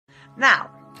Now,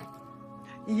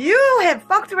 you have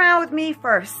fucked around with me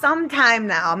for some time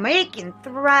now, making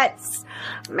threats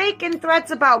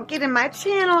about getting my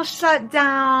channel shut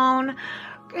down,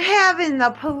 having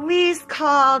the police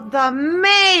called, the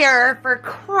mayor, for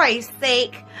Christ's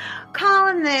sake,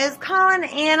 calling this, calling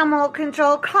animal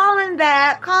control, calling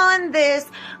that, calling this,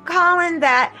 calling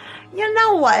that. You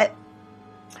know what?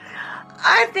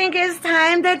 I think it's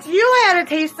time that you had a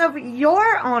taste of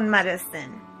your own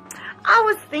medicine. I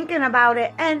was thinking about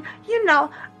it, and you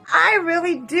know, I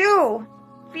really do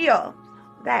feel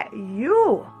that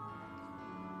you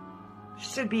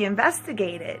should be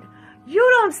investigated. You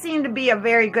don't seem to be a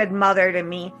very good mother to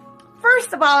me.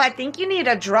 First of all, I think you need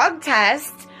a drug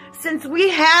test, since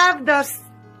we have the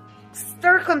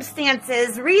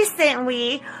circumstances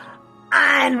recently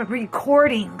on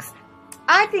recordings.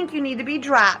 I think you need to be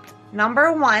dropped,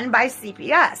 #1, by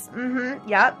CPS.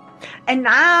 Yep. And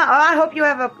now, I hope you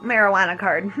have a marijuana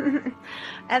card.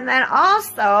 And then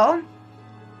also,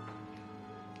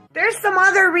 there's some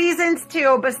other reasons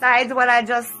too, besides what I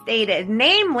just stated.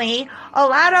 Namely, a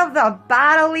lot of the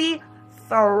bodily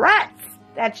threats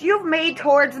that you've made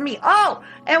towards me. Oh,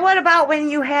 and what about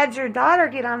when you had your daughter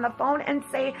get on the phone and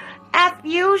say, F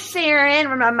you, Sharon?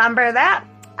 Remember that?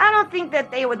 I don't think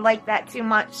that they would like that too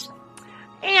much.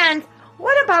 And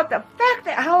what about the fact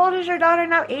that, how old is your daughter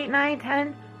now? 8, 9,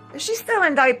 10? She's still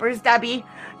in diapers, Debbie.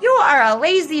 You are a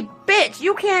lazy bitch.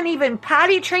 You can't even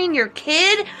potty train your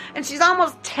kid, and she's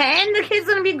almost 10. The kid's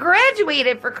gonna be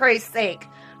graduated, for Christ's sake.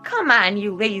 Come on,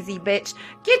 you lazy bitch.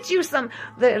 Get you some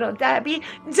little Debbie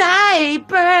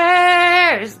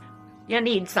diapers. You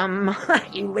need some,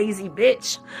 you lazy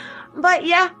bitch. But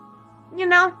yeah, you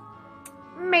know,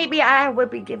 maybe I would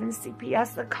be giving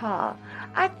CPS a call.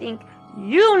 I think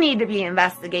you need to be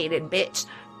investigated, bitch.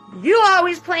 You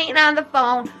always playing on the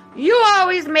phone. You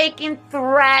always making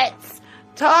threats,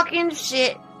 talking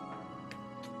shit.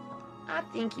 I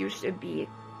think you should be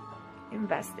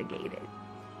investigated.